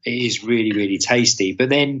it is really, really tasty. But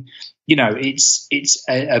then, it's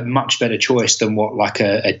a much better choice than what like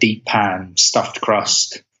a deep pan stuffed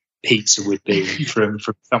crust pizza would be from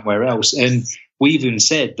somewhere else. And we even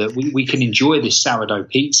said that we can enjoy this sourdough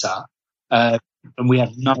pizza and we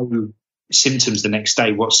have no symptoms the next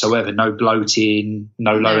day whatsoever, no bloating,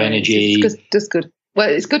 no low energy. It's just good. Well,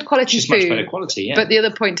 it's good quality it's food. Much better quality, yeah. But the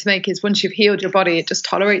other point to make is once you've healed your body, it just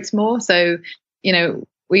tolerates more. So,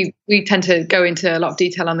 we tend to go into a lot of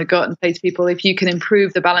detail on the gut and say to people, if you can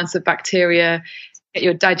improve the balance of bacteria, get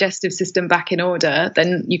your digestive system back in order,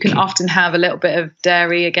 then you can often have a little bit of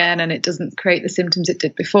dairy again, and it doesn't create the symptoms it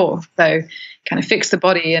did before. So kind of fix the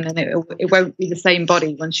body, and then it won't be the same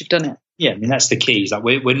body once you've done it. Yeah, I mean, that's the key. Like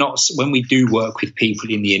we're not, when we do work with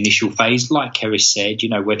people in the initial phase, like Keris said,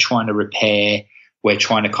 we're trying to repair, we're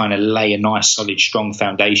trying to kind of lay a nice, solid, strong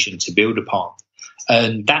foundation to build upon.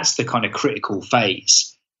 And that's the kind of critical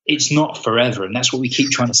phase. It's not forever. And that's what we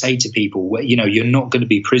keep trying to say to people, where, you're not going to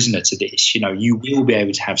be prisoner to this. You will be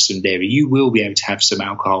able to have some dairy, you will be able to have some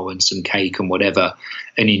alcohol and some cake and whatever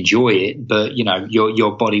and enjoy it. But,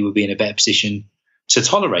 your body will be in a better position to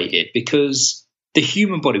tolerate it, because the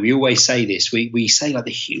human body, we always say this, we say like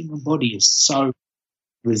the human body is so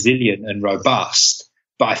resilient and robust,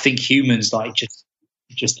 but I think humans like just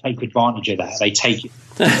take advantage of that. They take it.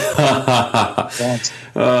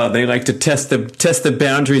 They like to test the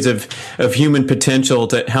boundaries of human potential.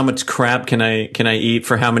 To how much crap can I eat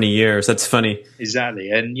for how many years? That's funny. Exactly.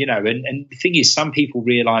 And and the thing is, some people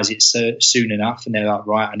realize it soon enough, and they're like,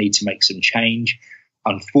 right, I need to make some change.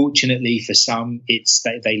 Unfortunately, for some, it's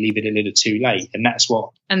they leave it a little too late, and that's what.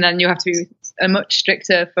 And then you have to be much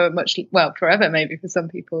stricter for forever, maybe for some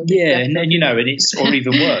people. Yeah, and then and it's or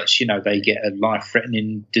even worse. They get a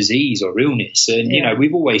life-threatening disease or illness, and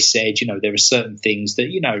we've always said there are certain things that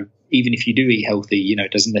even if you do eat healthy,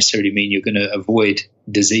 it doesn't necessarily mean you're going to avoid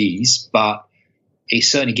disease, but it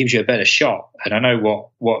certainly gives you a better shot. And I know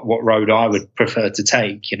what road I would prefer to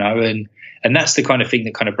take, and that's the kind of thing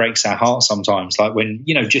that kind of breaks our heart sometimes. Like when,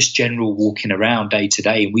 just general walking around day to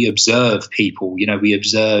day, and we observe people, we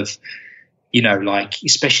observe, like,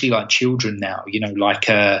 especially like children now, like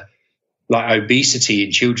obesity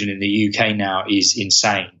in children in the UK now is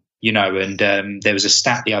insane, and there was a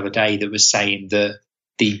stat the other day that was saying that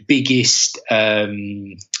the biggest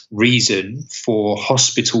reason for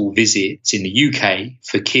hospital visits in the UK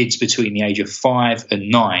for kids between the age of 5 and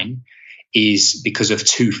 9 is because of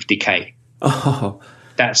tooth decay. Oh,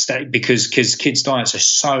 that's because kids' diets are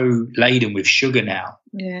so laden with sugar now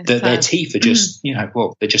that their teeth are just,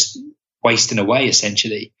 they're just wasting away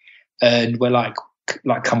essentially. And we're like,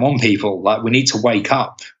 come on, people, like we need to wake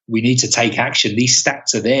up. We need to take action. These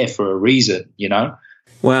stats are there for a reason,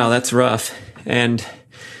 Wow, that's rough. And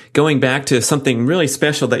going back to something really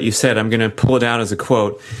special that you said, I'm going to pull it out as a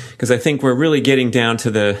quote, because I think we're really getting down to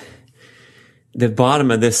the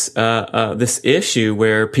bottom of this issue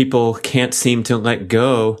where people can't seem to let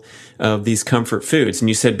go of these comfort foods. And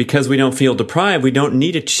you said, because we don't feel deprived, we don't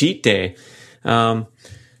need a cheat day. And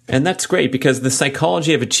that's great, because the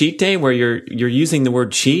psychology of a cheat day, where you're using the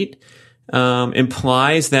word cheat,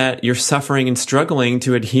 implies that you're suffering and struggling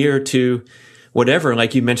to adhere to whatever.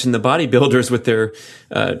 Like you mentioned, the bodybuilders with their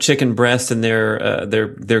chicken breast and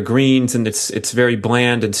their greens, and it's very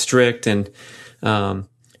bland and strict, and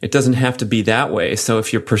it doesn't have to be that way. So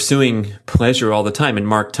if you're pursuing pleasure all the time, and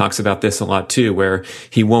Mark talks about this a lot too, where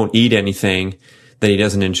he won't eat anything that he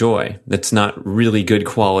doesn't enjoy, that's not really good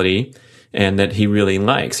quality, and that he really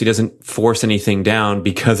likes. He doesn't force anything down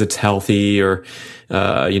because it's healthy, or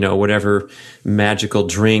whatever magical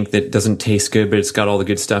drink that doesn't taste good, but it's got all the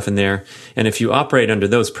good stuff in there. And if you operate under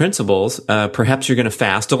those principles, perhaps you're going to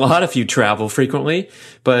fast a lot if you travel frequently,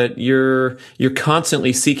 but you're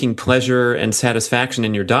constantly seeking pleasure and satisfaction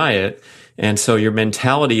in your diet. And so your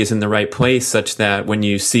mentality is in the right place, such that when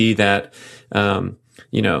you see that,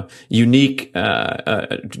 unique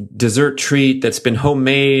dessert treat that's been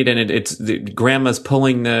homemade, and it's grandma's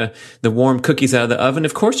pulling the warm cookies out of the oven.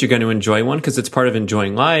 Of course, you're going to enjoy one because it's part of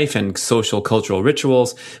enjoying life and social cultural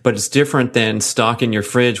rituals. But it's different than stocking your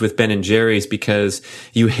fridge with Ben and Jerry's because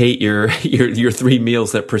you hate your 3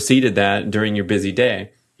 meals that preceded that during your busy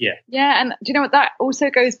day. Yeah. And do you know what? That also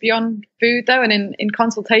goes beyond food, though. And in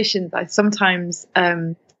consultations, I sometimes,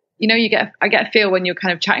 I get a feel when you're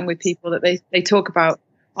kind of chatting with people that they talk about,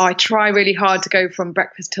 I try really hard to go from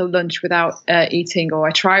breakfast till lunch without eating, or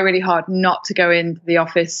I try really hard not to go into the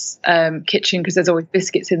office kitchen because there's always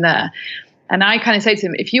biscuits in there. And I kind of say to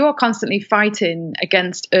them, if you are constantly fighting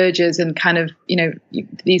against urges and kind of,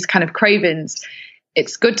 these kind of cravings,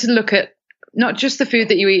 it's good to look at not just the food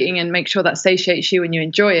that you're eating and make sure that satiates you and you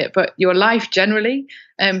enjoy it, but your life generally.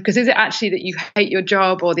 Because is it actually that you hate your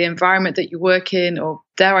job or the environment that you work in, or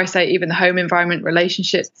dare I say even the home environment,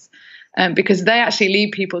 relationships? Because they actually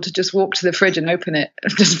lead people to just walk to the fridge and open it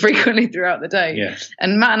just frequently throughout the day. Yeah.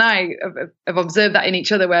 And Matt and I have observed that in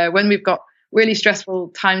each other, where when we've got really stressful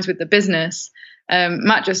times with the business,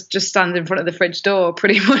 Matt just stands in front of the fridge door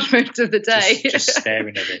pretty much most of the day, just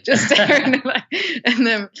staring at it, just staring at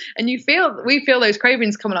it. And we feel those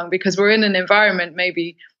cravings come along because we're in an environment.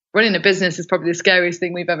 Maybe running a business is probably the scariest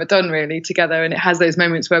thing we've ever done, really, together. And it has those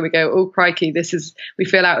moments where we go, oh crikey, we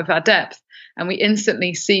feel out of our depth, and we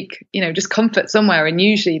instantly seek, just comfort somewhere. And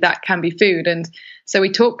usually that can be food. And so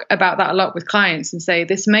we talk about that a lot with clients and say,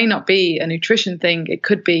 this may not be a nutrition thing. It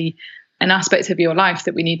could be an aspect of your life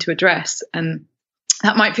that we need to address. And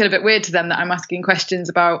that might feel a bit weird to them that I'm asking questions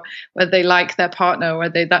about whether they like their partner or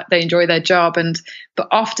whether they enjoy their job. But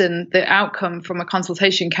often the outcome from a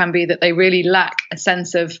consultation can be that they really lack a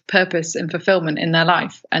sense of purpose and fulfillment in their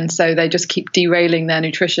life. And so they just keep derailing their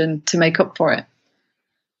nutrition to make up for it.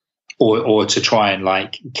 Or to try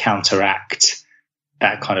and counteract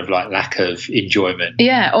that kind of lack of enjoyment.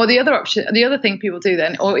 Yeah. Or the other thing people do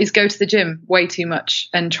then, is go to the gym way too much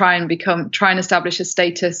and try and establish a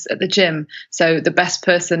status at the gym. So the best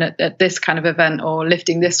person at this kind of event, or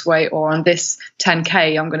lifting this weight, or on this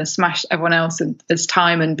 10K, I'm going to smash everyone else in this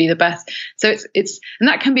time and be the best. So and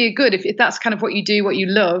that can be good if that's kind of what you do, what you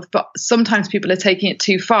love. But sometimes people are taking it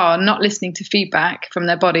too far, not listening to feedback from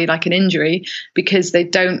their body, like an injury, because they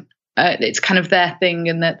don't, it's kind of their thing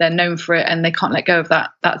and that they're known for it and they can't let go of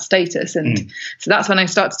that status. And so that's when I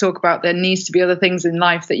start to talk about there needs to be other things in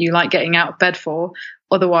life that you like getting out of bed for.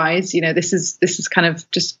 Otherwise, this is kind of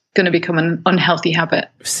just going to become an unhealthy habit.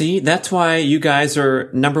 See, that's why you guys are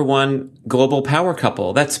number one global power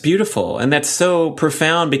couple. That's beautiful. And that's so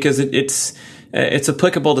profound because it's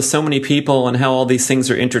applicable to so many people and how all these things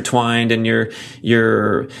are intertwined. And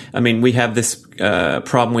we have this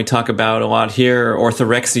problem we talk about a lot here,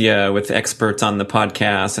 orthorexia, with experts on the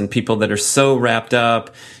podcast and people that are so wrapped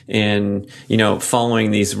up in, following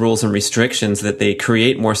these rules and restrictions that they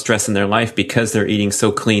create more stress in their life because they're eating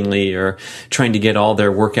so cleanly or trying to get all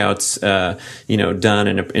their workouts, done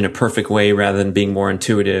in a perfect way rather than being more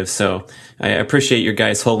intuitive. So I appreciate your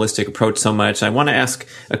guys' holistic approach so much. I want to ask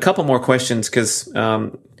a couple more questions because,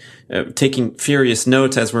 taking furious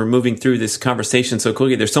notes as we're moving through this conversation so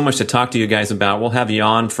quickly. There's so much to talk to you guys about. We'll have you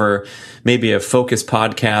on for maybe a focused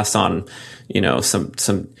podcast on,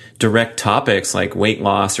 some direct topics like weight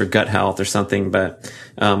loss or gut health or something. But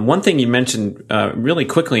one thing you mentioned really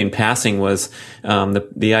quickly in passing was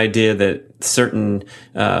the idea that certain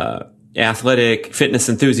athletic fitness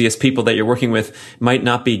enthusiast people that you're working with might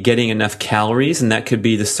not be getting enough calories, and that could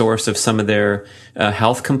be the source of some of their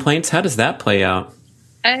health complaints. How does that play out?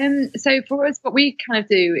 So for us, what we kind of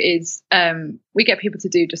do is we get people to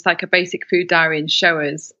do just like a basic food diary and show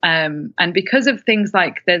us. And because of things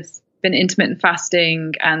like there's been intermittent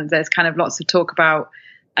fasting and there's kind of lots of talk about,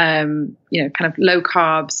 kind of low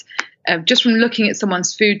carbs, just from looking at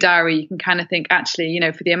someone's food diary, you can kind of think, actually,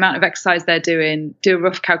 for the amount of exercise they're doing, do a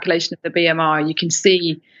rough calculation of the BMR. You can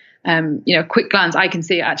see, a quick glance, I can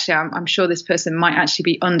see actually, I'm sure this person might actually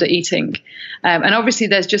be under eating. And obviously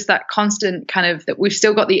there's just that constant kind of that we've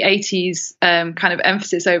still got the 80s kind of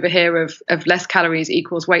emphasis over here of less calories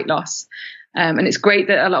equals weight loss. And it's great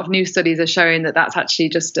that a lot of new studies are showing that that's actually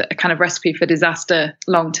just a kind of recipe for disaster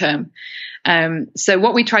long term. So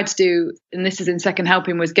what we tried to do, and this is in Second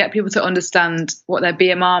Helping, was get people to understand what their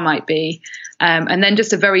BMR might be. And then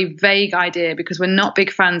just a very vague idea, because we're not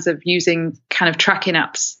big fans of using kind of tracking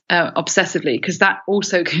apps obsessively, because that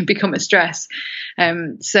also can become a stress.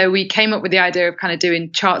 So we came up with the idea of kind of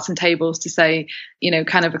doing charts and tables to say,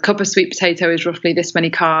 kind of a cup of sweet potato is roughly this many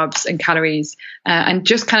carbs and calories, and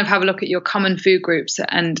just kind of have a look at your common food groups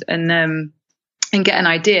and get an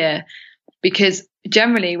idea. Because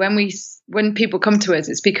generally when we when people come to us,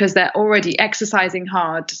 it's because they're already exercising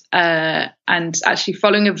hard and actually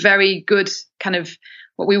following a very good kind of,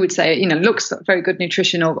 what we would say, looks very good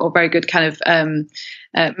nutrition or very good kind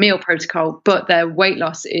of meal protocol, but their weight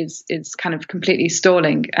loss is kind of completely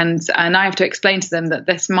stalling. And I have to explain to them that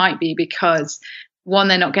this might be because, one,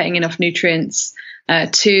 they're not getting enough nutrients.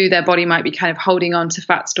 Two, their body might be kind of holding on to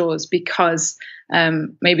fat stores because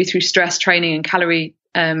maybe through stress training and calorie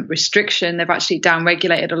restriction, they've actually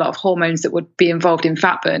downregulated a lot of hormones that would be involved in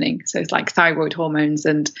fat burning. So it's like thyroid hormones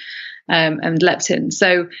and leptin.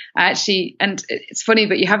 So actually, and it's funny,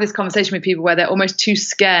 but you have this conversation with people where they're almost too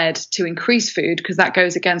scared to increase food because that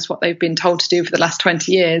goes against what they've been told to do for the last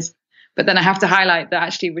 20 years. But then I have to highlight that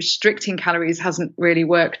actually restricting calories hasn't really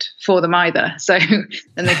worked for them either. So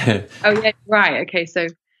then they, oh yeah, right, okay. So,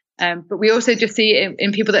 but we also just see it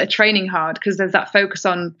in people that are training hard, because there's that focus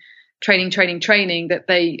on training, that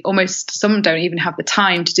they almost, some don't even have the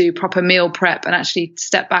time to do proper meal prep and actually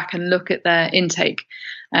step back and look at their intake.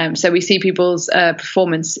 So we see people's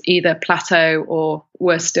performance either plateau or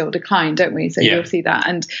worse still decline, don't we? So you'll see that.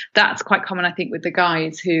 And that's quite common, I think, with the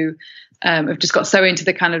guys who have just got so into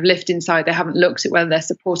the kind of lift inside, they haven't looked at whether they're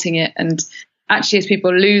supporting it. And actually, as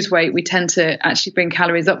people lose weight, we tend to actually bring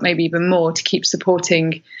calories up maybe even more to keep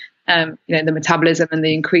supporting the metabolism and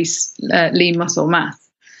the increased lean muscle mass.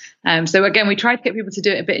 So again, we try to get people to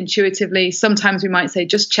do it a bit intuitively. Sometimes we might say,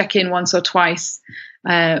 just check in once or twice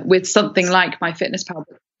with something like MyFitnessPal.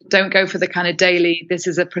 Don't go for the kind of daily, this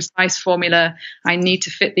is a precise formula, I need to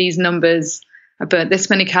fit these numbers, I burn this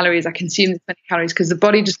many calories, I consume this many calories, because the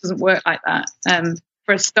body just doesn't work like that.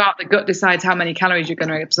 For a start, the gut decides how many calories you're going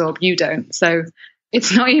to absorb. You don't. So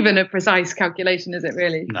it's not even a precise calculation, is it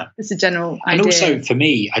really? No. It's a general idea. And also for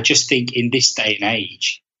me, I just think in this day and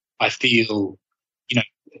age, I feel,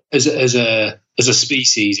 as a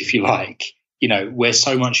species, if you like, we're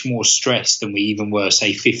so much more stressed than we even were,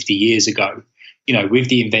 say, 50 years ago. With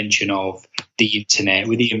the invention of the internet,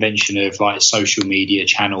 with the invention of like social media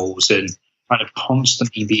channels and kind of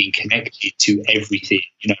constantly being connected to everything,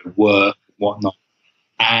 work, whatnot.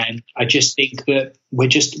 And I just think that we're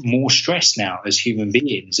just more stressed now as human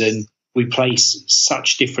beings, and we place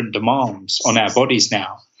such different demands on our bodies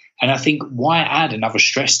now. And I think, why add another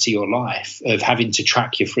stress to your life of having to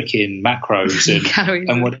track your freaking macros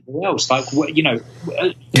and whatever else? Like,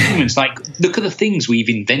 humans, like, look at the things we've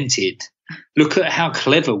invented. Look at how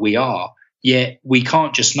clever we are. Yet we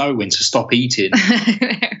can't just know when to stop eating.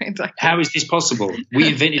 Exactly. How is this possible? We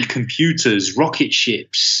invented computers, rocket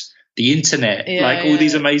ships, the internet, all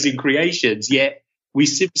these amazing creations. Yet we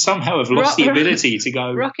somehow have lost the ability to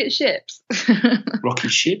go. Rocket ships. Rocket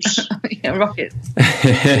ships? Yeah, rockets.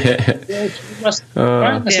 That's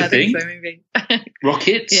a thing. So, maybe.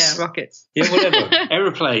 Rockets? Yeah, rockets. Yeah, whatever.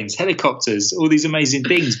 Aeroplanes, helicopters, all these amazing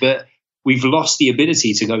things. But we've lost the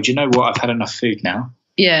ability to go, do you know what? I've had enough food now.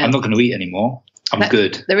 Yeah. I'm not going to eat anymore. I'm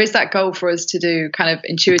good. There is that goal for us to do kind of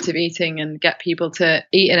intuitive eating and get people to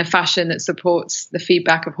eat in a fashion that supports the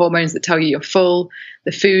feedback of hormones that tell you you're full,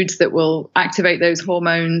 the foods that will activate those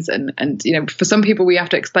hormones. And for some people, we have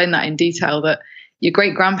to explain that in detail, that your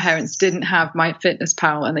great grandparents didn't have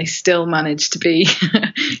MyFitnessPal and they still managed to be,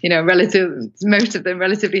 most of them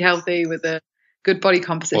relatively healthy with a good body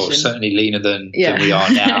composition. Well, certainly leaner than we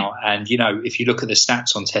are now. And, if you look at the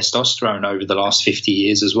stats on testosterone over the last 50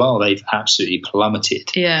 years as well, they've absolutely plummeted,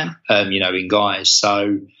 in guys.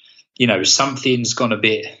 So, something's gone a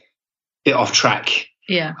bit off track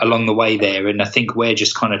along the way there. And I think we're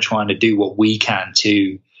just kind of trying to do what we can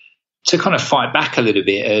to kind of fight back a little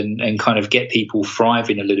bit and kind of get people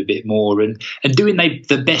thriving a little bit more and doing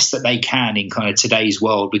the best that they can in kind of today's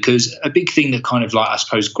world. Because a big thing that kind of I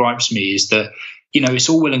suppose gripes me is that, it's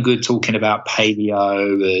all well and good talking about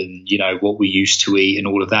paleo and, what we used to eat and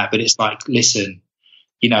all of that. But it's like, listen,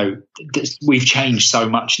 we've changed so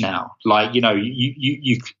much now. Like,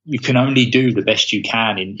 you can only do the best you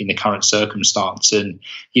can in the current circumstance. And,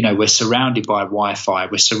 we're surrounded by Wi-Fi,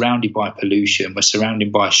 we're surrounded by pollution, we're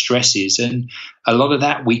surrounded by stresses. And a lot of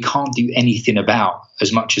that we can't do anything about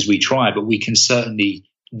as much as we try, but we can certainly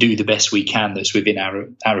do the best we can that's within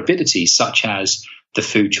our abilities, such as the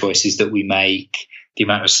food choices that we make, the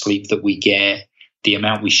amount of sleep that we get, the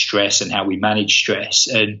amount we stress and how we manage stress.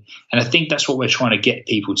 And I think that's what we're trying to get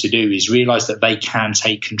people to do, is realize that they can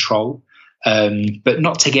take control, but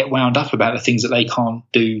not to get wound up about the things that they can't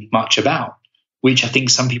do much about, which I think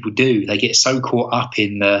some people do. They get so caught up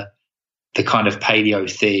in the the kind of paleo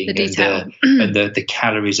thing and the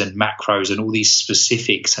calories and macros and all these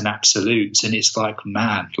specifics and absolutes. And it's like,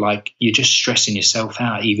 man, like you're just stressing yourself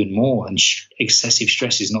out even more. And excessive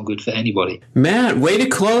stress is not good for anybody. Matt, way to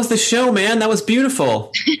close the show, man. That was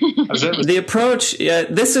beautiful. The approach,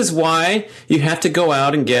 this is why you have to go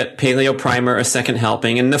out and get Paleo Primer, a second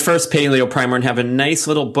helping, and the first Paleo Primer, and have a nice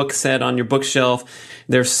little book set on your bookshelf.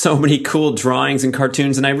 There's so many cool drawings and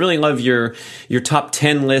cartoons, and I really love your top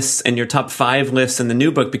 10 lists and your top 5 lists in the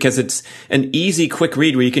new book, because it's an easy, quick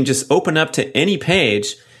read where you can just open up to any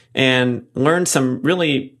page and learn some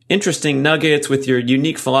really interesting nuggets with your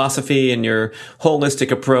unique philosophy and your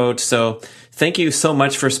holistic approach. So thank you so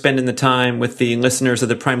much for spending the time with the listeners of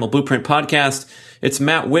the Primal Blueprint podcast. It's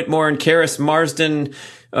Matt, Whitmore, and Keris Marsden,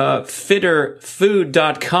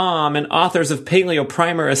 fitterfood.com, and authors of Paleo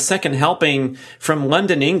Primer, a second helping, from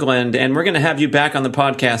London, England. And we're going to have you back on the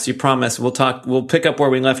podcast. You promise. We'll pick up where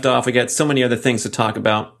we left off. We got so many other things to talk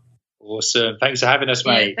about. Awesome. Thanks for having us,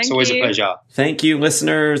 mate. It's always a pleasure. Thank you,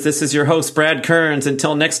 listeners. This is your host, Brad Kearns.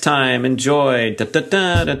 Until next time, enjoy. Da, da,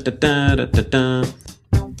 da, da, da, da, da, da.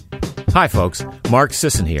 Hi, folks. Mark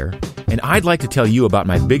Sisson here, and I'd like to tell you about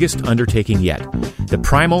my biggest undertaking yet, the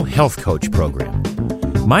Primal Health Coach Program.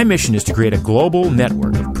 My mission is to create a global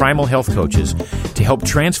network of primal health coaches to help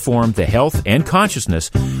transform the health and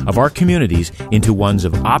consciousness of our communities into ones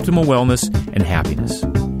of optimal wellness and happiness.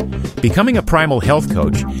 Becoming a primal health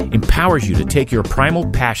coach empowers you to take your primal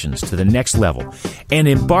passions to the next level and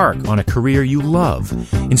embark on a career you love,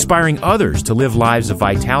 inspiring others to live lives of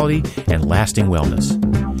vitality and lasting wellness.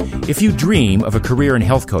 If you dream of a career in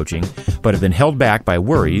health coaching, but have been held back by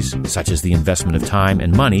worries, such as the investment of time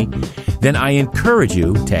and money, then I encourage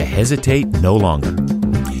you to hesitate no longer.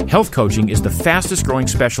 Health coaching is the fastest growing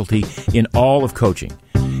specialty in all of coaching,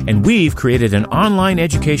 and we've created an online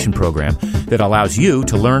education program that allows you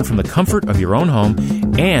to learn from the comfort of your own home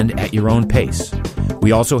and at your own pace.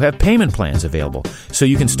 We also have payment plans available, so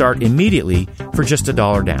you can start immediately for just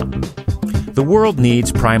 $1 down. The world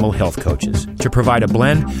needs primal health coaches to provide a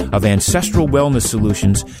blend of ancestral wellness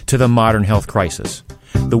solutions to the modern health crisis.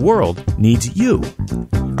 The world needs you.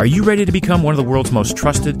 Are you ready to become one of the world's most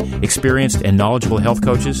trusted, experienced, and knowledgeable health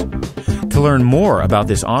coaches? To learn more about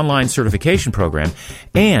this online certification program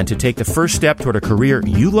and to take the first step toward a career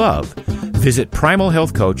you love, visit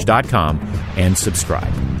primalhealthcoach.com and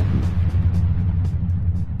subscribe.